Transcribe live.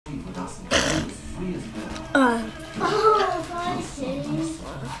my cities.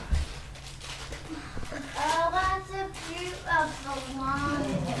 Oh, that's a beautiful one.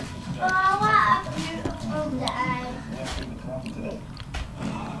 Oh, what a beautiful day.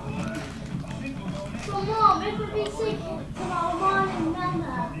 Come on, we could be singing tomorrow morning,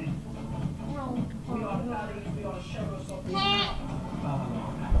 remember?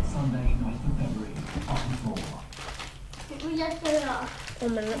 Sunday, 9th of February, on 4. We just put it off.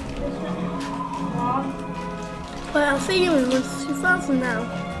 1 minute. Wait, I'll see you in Windows 2000 now.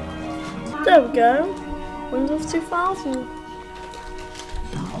 There we go. Windows 2000.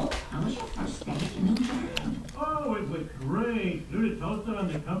 Oh, it was great. Flew to Tulsa on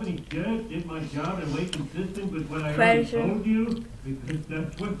the company jet, did my job in a way consistent with what I already told you, because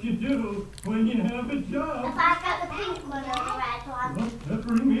that's what you do when you have a job. If I got the pink one or the red one. Don't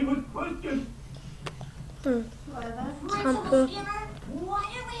pepper me with questions. Shampoo.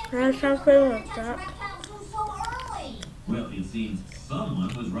 No shampoo like that. Well, it seems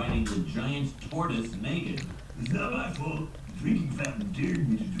someone was riding the giant tortoise naked. It's not my fault. The drinking fountain dared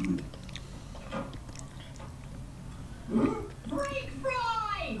me to do it. Freak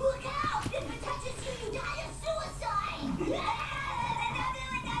fry! Look out! If it touches you, you die of suicide! Don't do it!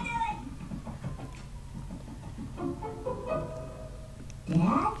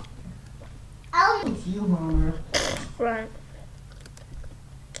 Dad? It's you, Homer. Right.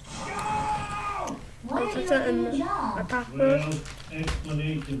 Why are you Put it in in the the job? password. Well,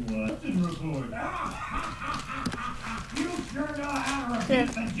 explanation was in report. You sure know how to repeat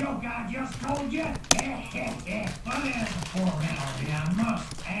the joke I just told you? But as a formality, I must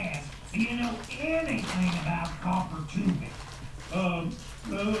ask, do you know anything about copper tubing?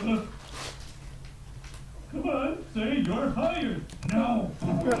 Come on, say you're hired. No.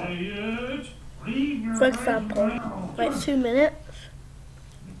 Say it. Leave your For example, wait 2 minutes.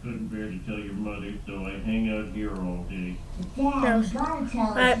 I couldn't bear to tell your mother, so I hang out here all day. Dad, you gotta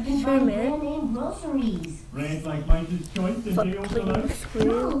tell us. You can buy brand name groceries. Brands like Mike's Choice and Fuck, Dale please, Select. screw.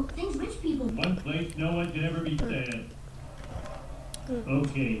 No, things rich people. One place no one can ever be sad.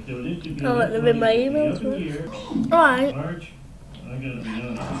 Okay, so this should be Oh, let me read my emails. up in here. Alright. March, I gotta be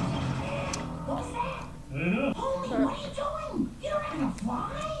honest. What was that? I don't know. Homie, what are you doing? You don't have to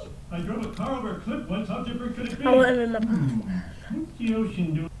fly? I drove a car over a cliff once. How different could it be? I want it in the password. What's the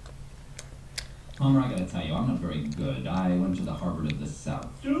ocean doing? Homer, I gotta tell you, I'm not very good. I went to the Harvard of the South.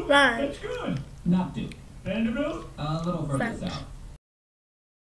 Duke? Right. That's good. Not Duke. Vanderbilt? A little further French. south.